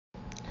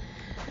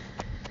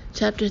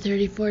Chapter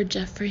 34,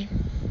 Jeffrey.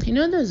 You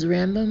know those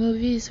Rambo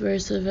movies where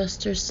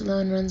Sylvester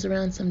Stallone runs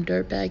around some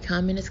dirtbag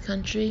communist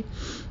country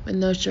with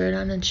no shirt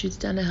on and shoots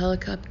down a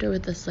helicopter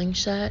with a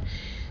slingshot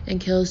and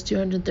kills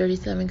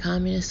 237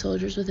 communist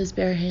soldiers with his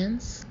bare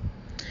hands?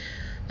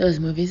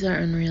 Those movies are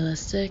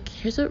unrealistic.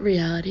 Here's what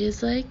reality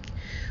is like.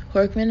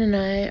 Horkman and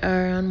I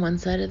are on one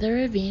side of the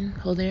ravine,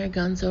 holding our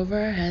guns over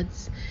our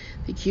heads.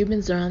 The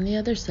Cubans are on the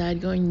other side,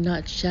 going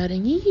nuts,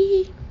 shouting,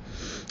 "Yee!"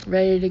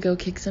 ready to go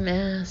kick some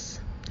ass.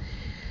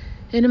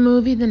 In a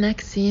movie, the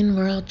next scene,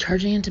 we're all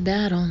charging into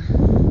battle.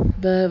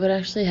 But what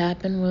actually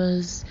happened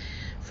was,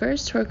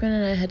 first, Horkman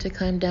and I had to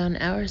climb down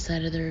our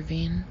side of the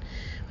ravine,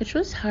 which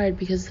was hard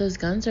because those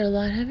guns are a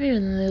lot heavier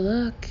than they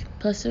look.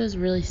 Plus, it was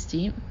really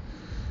steep.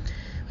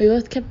 We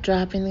both kept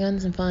dropping the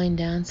guns and falling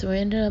down, so we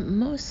ended up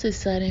mostly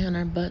sliding on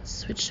our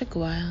butts, which took a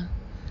while.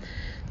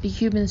 The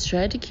Cubans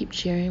tried to keep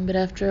cheering, but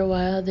after a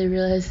while, they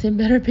realized they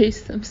better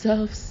pace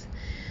themselves.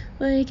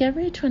 Like,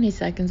 every 20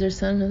 seconds or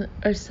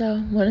so,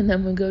 one of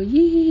them would go,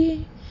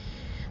 "Yee!"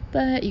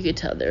 But you could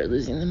tell they were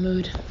losing the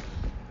mood.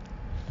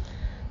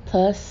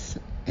 Plus,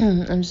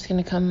 I'm just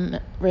going to come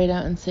right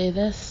out and say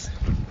this.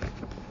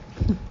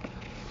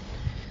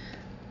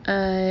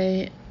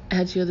 I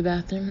had to go to the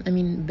bathroom.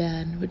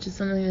 Bad, which is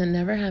something that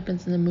never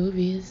happens in the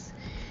movies.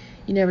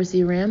 You never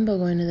see Rambo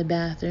going to the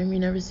bathroom. You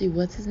never see,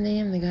 what's his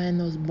name, the guy in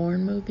those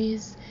Bourne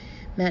movies?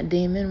 Matt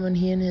Damon, when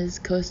he and his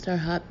co-star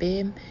Hot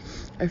Babe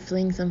are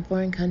fleeing some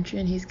foreign country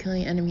and he's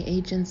killing enemy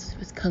agents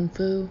with kung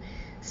fu,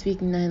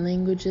 speaking 9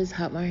 languages,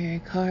 hotwiring a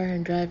car,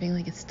 and driving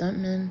like a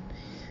stuntman,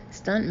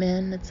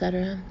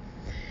 etc.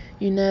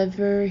 You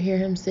never hear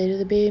him say to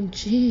the babe,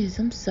 "Geez,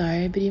 I'm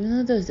sorry, but even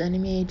though those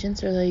enemy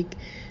agents are like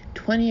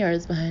 20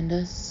 yards behind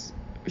us,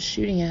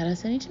 shooting at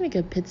us, I need to make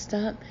a pit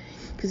stop,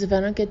 because if I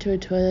don't get to a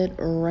toilet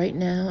right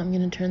now, I'm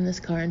going to turn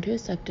this car into a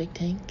septic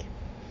tank."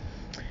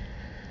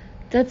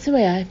 That's the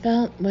way I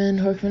felt when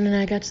Horkman and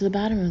I got to the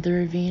bottom of the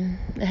ravine.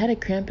 I had a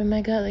cramp in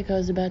my gut like I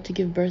was about to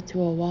give birth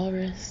to a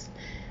walrus.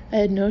 I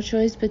had no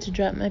choice but to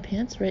drop my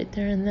pants right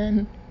there and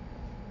then.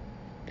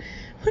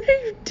 "What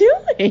are you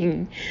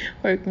doing?"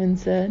 Horkman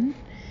said.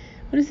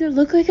 "What does it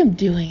look like I'm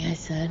doing?" I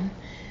said.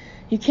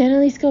 "You can't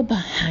at least go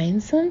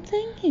behind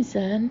something?" he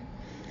said.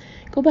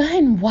 "Go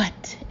behind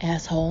what,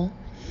 asshole?"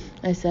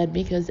 I said,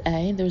 because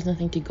A, there was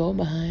nothing to go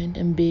behind,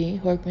 and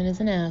B, Horkman is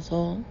an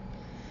asshole.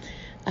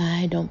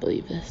 "I don't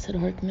believe this," said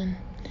Horkman.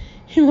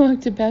 He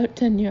walked about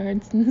 10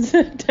 yards and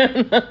sat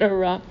down on a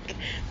rock,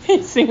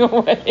 facing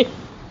away.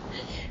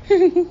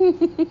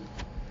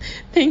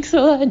 "Thanks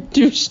a lot,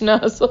 douche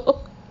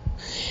nozzle."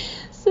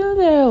 So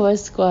there I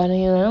was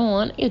squatting, and I don't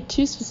want to get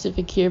too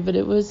specific here, but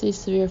it was a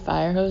severe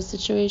fire hose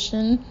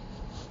situation.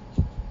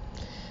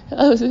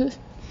 I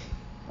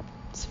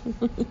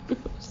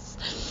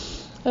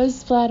was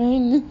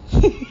splattering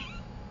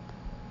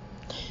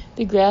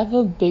the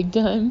gravel big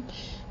time.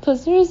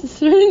 Plus, there was a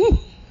certain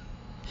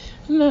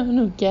amount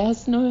of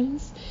gas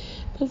noise.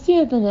 Plus, you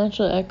had the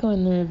natural echo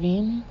in the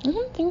ravine. I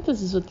don't think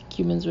this is what the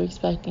Cubans were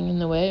expecting in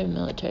the way of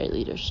military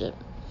leadership.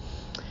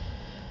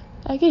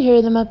 I could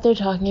hear them up there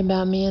talking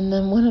about me, and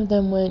then one of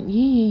them went,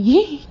 "Yee,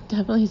 yee,"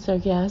 definitely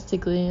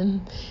sarcastically,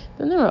 and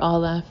then they were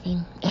all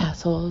laughing.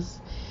 Assholes.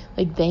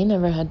 Like they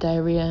never had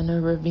diarrhea in a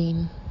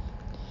ravine.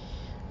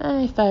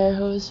 I fire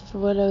hosed for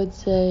what I would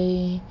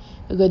say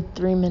a good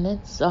 3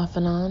 minutes, off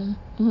and on.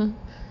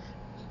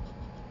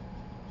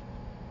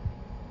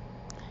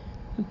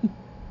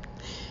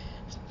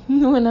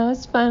 When I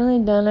was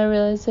finally done, I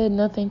realized I had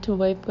nothing to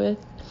wipe with.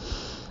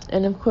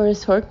 And of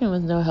course, Horkman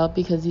was no help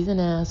because he's an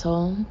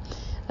asshole.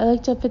 I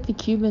looked up at the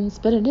Cubans,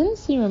 but I didn't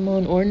see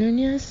Ramon or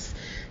Nunez.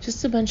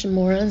 Just a bunch of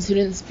morons who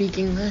didn't speak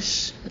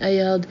English. I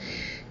yelled,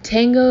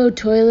 "Tango,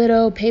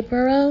 toileto,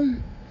 papero?"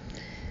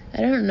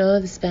 I don't know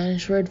the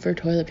Spanish word for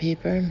toilet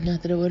paper.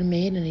 Not that it would have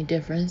made any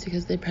difference,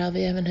 because they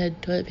probably haven't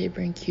had toilet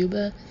paper in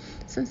Cuba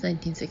since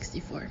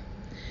 1964.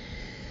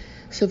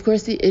 So, of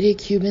course, the idiot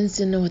Cubans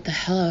didn't know what the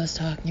hell I was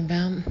talking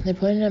about. They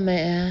pointed at my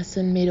ass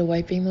and made a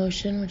wiping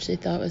motion, which they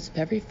thought was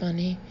very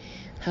funny.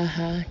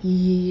 Ha,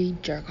 yee,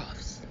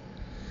 jerk-offs.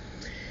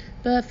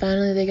 But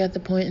finally they got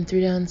the point and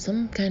threw down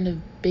some kind of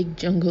big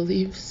jungle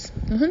leaves.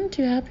 I wasn't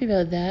too happy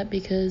about that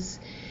because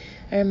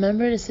I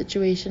remembered a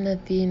situation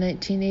at the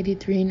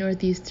 1983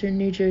 Northeastern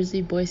New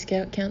Jersey Boy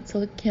Scout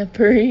Council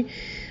Camporee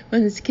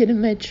when this kid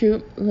in my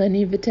troop,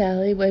 Lenny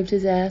Vitale, wiped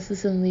his ass with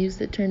some leaves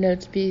that turned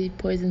out to be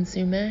poison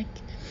sumac.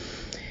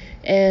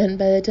 And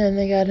by the time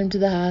they got him to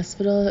the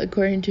hospital,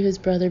 according to his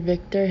brother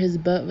Victor, his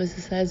butt was the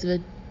size of a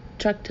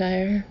truck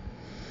tire.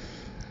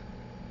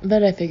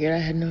 But I figured I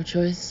had no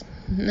choice.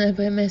 I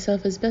wiped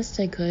myself as best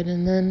I could,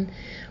 and then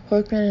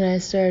Horkman and I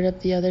started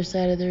up the other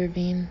side of the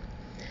ravine.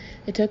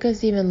 It took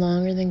us even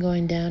longer than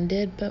going down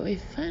did, but we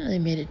finally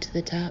made it to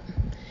the top.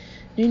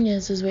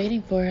 Nunez was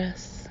waiting for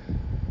us.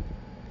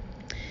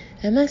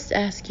 "I must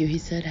ask you," he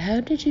said, "how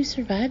did you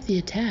survive the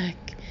attack?"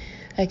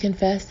 I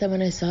confessed that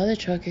when I saw the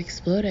truck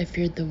explode, I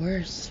feared the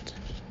worst.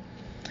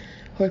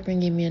 Horkman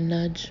gave me a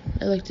nudge.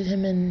 I looked at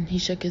him and he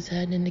shook his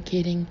head,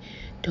 indicating,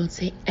 "Don't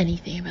say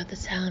anything about the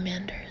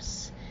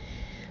salamanders."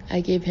 I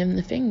gave him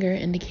the finger,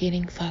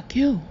 indicating, fuck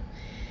you.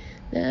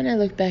 Then I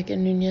looked back at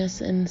Nunez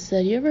and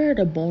said, you ever heard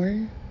of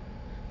Bourne?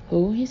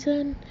 Who? He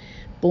said.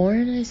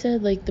 Bourne, I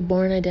said, like the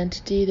Bourne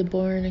identity, the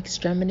Bourne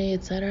extremity,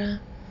 etc.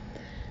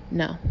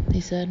 No,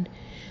 he said.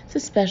 It's a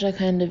special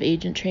kind of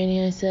agent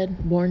training, I said.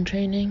 Bourne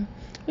Training.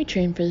 We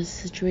train for this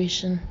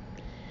situation.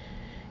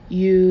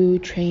 You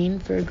train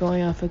for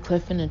going off a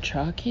cliff in a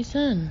truck, he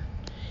said.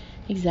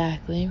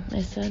 Exactly,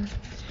 I said.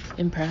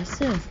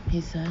 Impressive,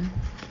 he said.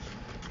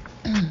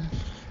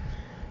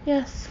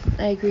 Yes,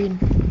 I agreed.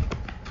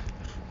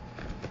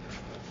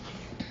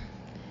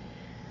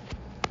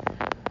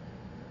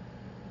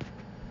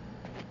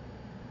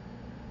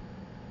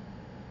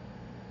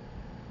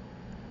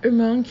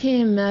 Ramon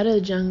came out of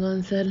the jungle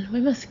and said, we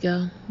must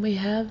go. We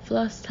have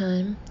lost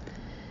time.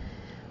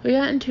 We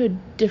got into a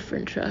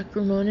different truck,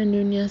 Ramon and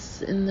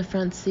Nunez in the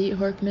front seat,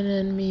 Horkman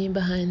and me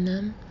behind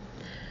them.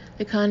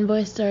 The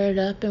convoy started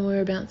up and we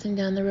were bouncing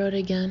down the road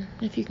again,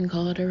 if you can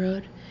call it a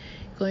road,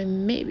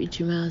 going maybe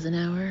 2 miles an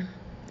hour.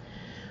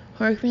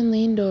 Horkman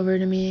leaned over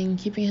to me and,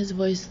 keeping his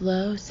voice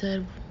low,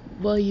 said,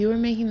 while you were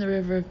making the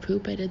river of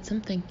poop, I did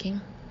some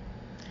thinking.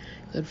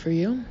 Good for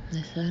you,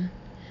 I said.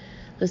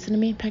 Listen to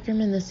me,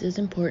 Peckerman, this is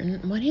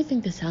important. Why do you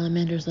think the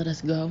salamanders let us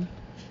go?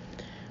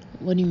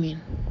 What do you mean?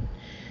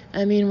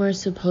 I mean, we're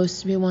supposed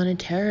to be wanted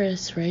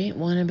terrorists, right?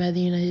 Wanted by the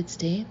United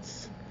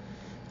States?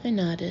 I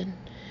nodded.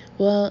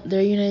 Well,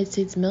 they're United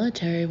States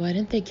military. Why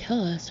didn't they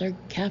kill us or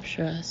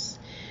capture us?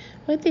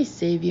 Why'd they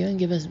save you and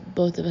give us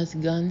both of us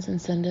guns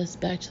and send us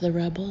back to the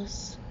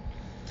rebels?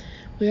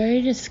 We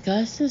already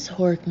discussed this,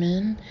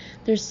 Horkman.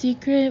 They're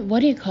secret,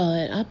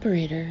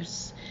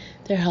 operators.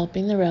 They're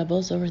helping the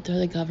rebels overthrow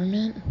the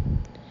government.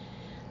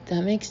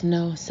 That makes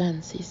no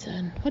sense, he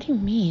said. What do you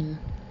mean?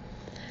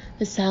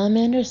 The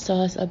salamanders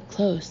saw us up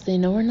close. They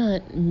know we're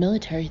not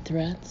military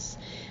threats.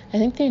 I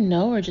think they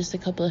know we're just a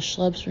couple of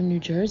schlubs from New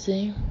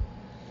Jersey.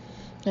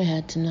 I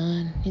had to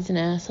nod. He's an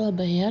asshole,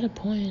 but he had a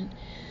point.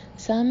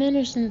 The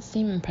salamanders didn't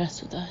seem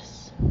impressed with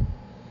us.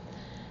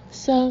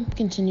 So,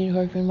 continued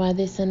Horkman, why'd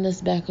they send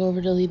us back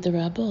over to lead the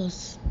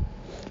rebels?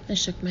 I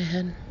shook my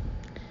head.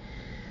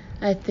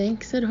 I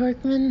think, said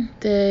Horkman,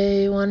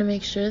 they want to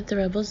make sure that the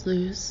rebels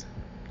lose.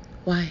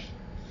 Why?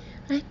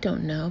 I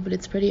don't know, but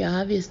it's pretty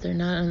obvious they're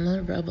not on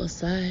the rebel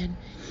side.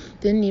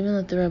 Didn't even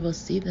let the rebels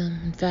see them.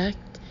 In fact,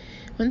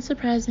 it wouldn't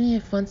surprise me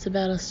if once the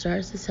battle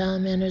starts, the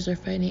salamanders are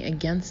fighting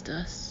against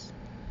us.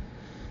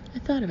 I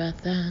thought about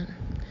that.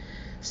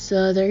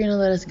 So they're going to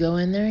let us go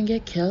in there and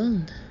get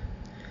killed?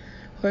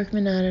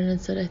 Horkman nodded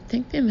and said, I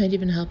think they might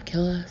even help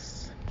kill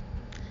us.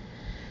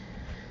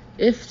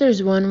 If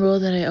there's one rule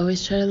that I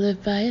always try to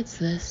live by, it's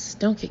this.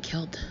 Don't get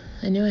killed.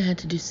 I knew I had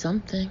to do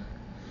something.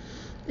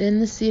 In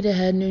the seat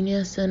ahead,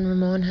 Nunez and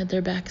Ramon had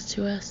their backs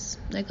to us.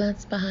 I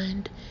glanced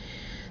behind.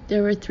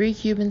 There were 3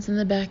 Cubans in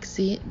the back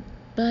seat,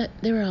 but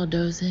they were all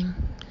dozing.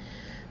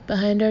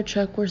 Behind our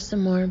truck were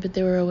some more, but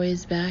they were a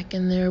ways back,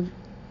 and there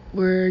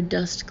were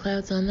dust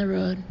clouds on the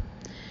road.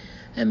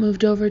 I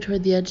moved over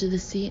toward the edge of the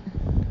seat.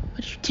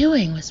 What are you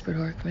doing? Whispered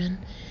Horkman.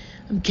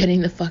 I'm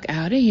getting the fuck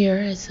out of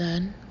here, I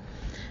said.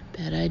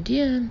 Bad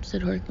idea,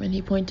 said Horkman.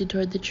 He pointed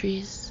toward the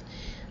trees.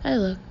 I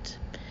looked.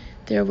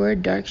 There were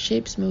dark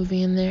shapes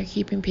moving in there,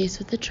 keeping pace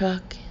with the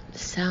truck. The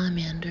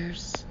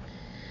salamanders.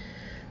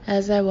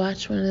 As I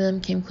watched, one of them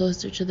came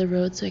closer to the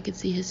road so I could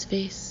see his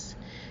face.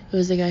 It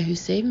was the guy who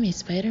saved me,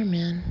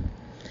 Spider-Man.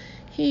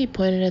 He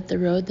pointed at the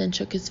road, then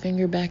shook his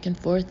finger back and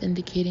forth,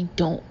 indicating,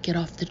 don't get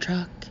off the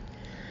truck.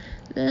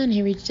 Then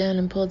he reached down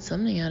and pulled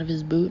something out of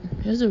his boot.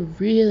 It was a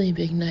really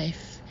big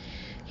knife.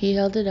 He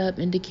held it up,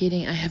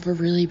 indicating, I have a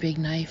really big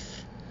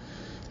knife.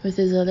 With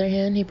his other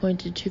hand, he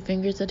pointed 2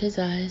 fingers at his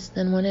eyes,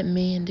 then one at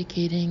me,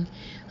 indicating,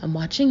 I'm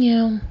watching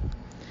you.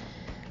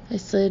 I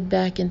slid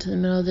back into the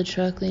middle of the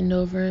truck, leaned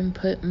over, and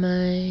put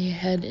my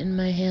head in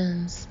my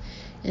hands,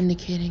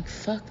 indicating,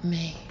 fuck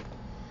me.